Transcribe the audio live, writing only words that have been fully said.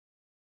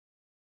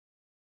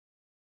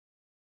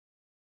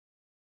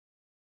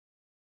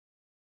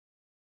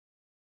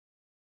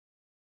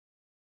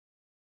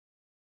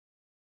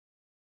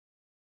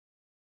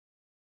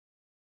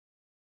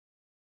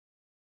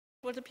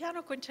Well, the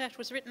piano quintet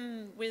was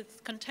written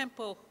with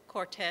Contempo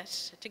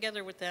Quartet,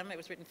 together with them. It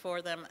was written for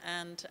them,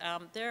 and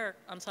their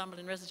ensemble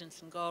in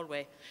residence in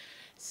Galway.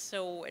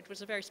 So it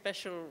was a very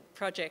special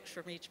project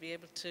for me to be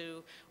able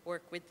to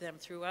work with them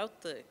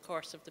throughout the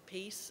course of the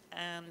piece,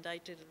 and I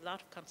did a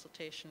lot of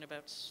consultation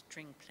about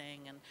string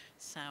playing and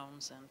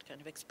sounds and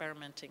kind of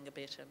experimenting a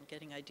bit and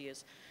getting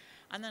ideas.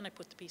 And then I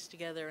put the piece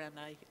together and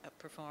I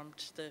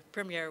performed the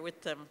premiere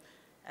with them,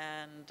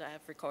 and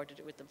I've recorded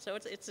it with them. So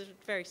it's a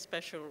very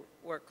special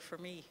work for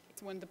me.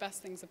 One of the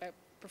best things about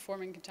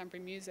performing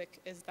contemporary music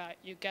is that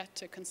you get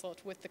to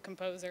consult with the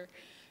composer,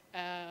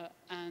 and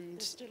they're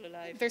still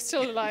alive. They're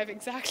still alive,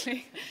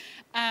 exactly.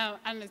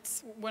 And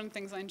it's one of the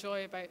things I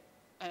enjoy about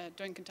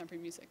doing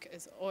contemporary music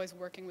is always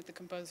working with the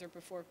composer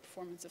before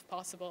performance if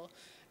possible,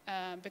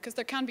 because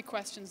there can be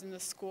questions in the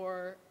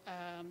score,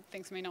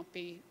 things may not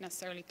be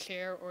necessarily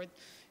clear, or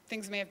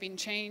things may have been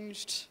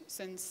changed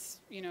since,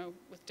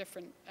 with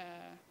different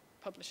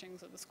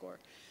publishings of the score.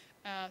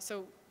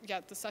 So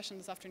yeah, the session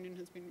this afternoon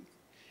has been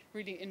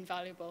really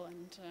invaluable,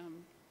 and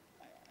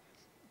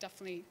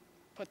definitely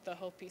put the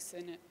whole piece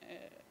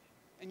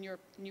in your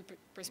new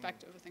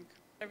perspective, I think.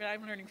 I mean,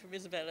 I'm learning from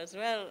Isabelle as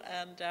well,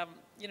 and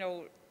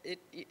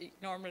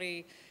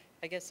normally,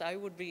 I guess I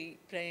would be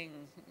playing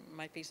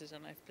my pieces,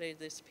 and I've played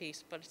this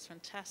piece, but it's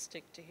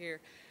fantastic to hear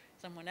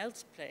someone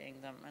else playing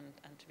them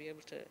and to be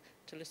able to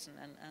listen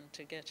and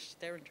to get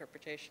their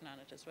interpretation on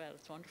it as well.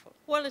 It's wonderful.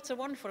 Well, it's a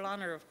wonderful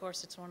honor. Of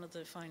course, it's one of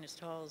the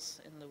finest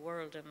halls in the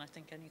world, and I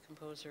think any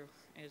composer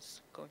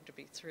is going to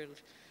be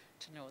thrilled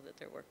to know that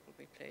their work will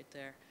be played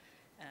there.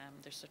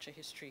 There's such a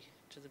history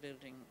to the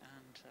building,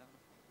 and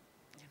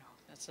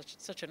that's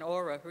such an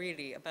aura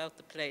really about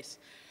the place.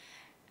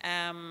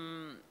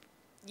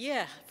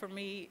 Yeah, for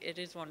me it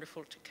is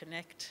wonderful to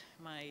connect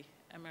my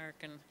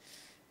American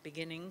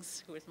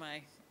beginnings with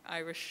my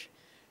Irish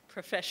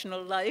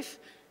professional life.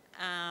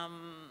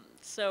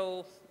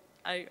 So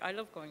I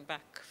love going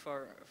back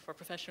for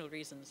professional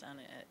reasons, and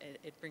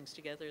it brings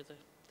together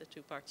the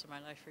two parts of my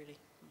life, really.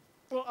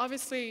 Well,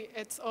 obviously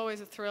it's always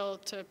a thrill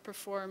to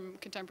perform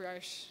contemporary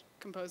Irish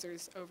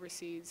composers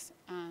overseas,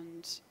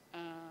 and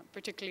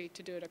particularly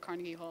to do it at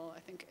Carnegie Hall. I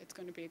think it's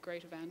going to be a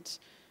great event.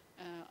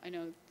 I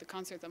know the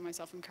concert that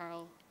myself and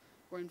Carol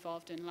were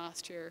involved in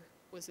last year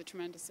was a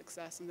tremendous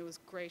success, and there was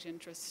great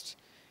interest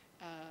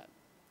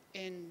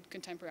in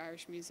contemporary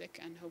Irish music,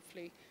 and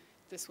hopefully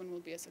this one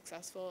will be as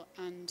successful.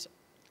 And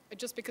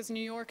just because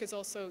New York is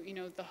also,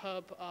 the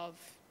hub of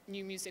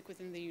new music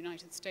within the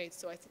United States,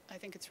 so I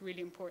think it's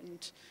really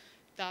important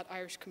that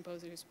Irish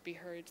composers be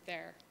heard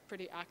there.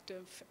 Pretty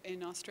active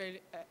in Australia.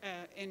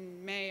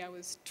 In May, I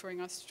was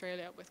touring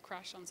Australia with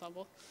Crash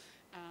Ensemble.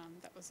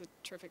 That was a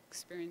terrific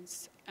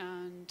experience.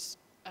 And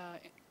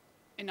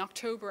in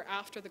October,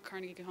 after the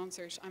Carnegie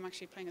concert, I'm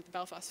actually playing at the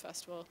Belfast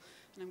Festival,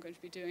 and I'm going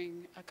to be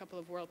doing a couple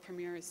of world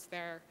premieres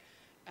there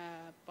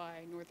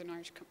by Northern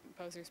Irish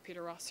composers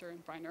Peter Rosser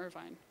and Brian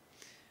Irvine.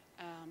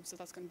 So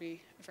that's going to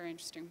be a very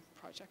interesting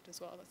project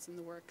as well that's in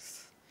the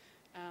works.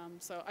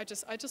 So I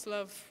just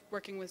love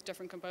working with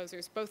different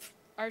composers, both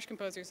Irish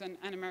composers and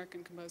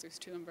American composers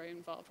too. I'm very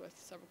involved with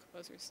several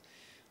composers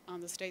on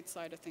the state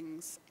side of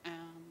things.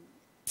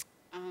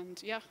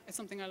 And yeah, it's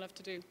something I love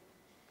to do.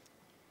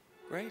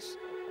 Great.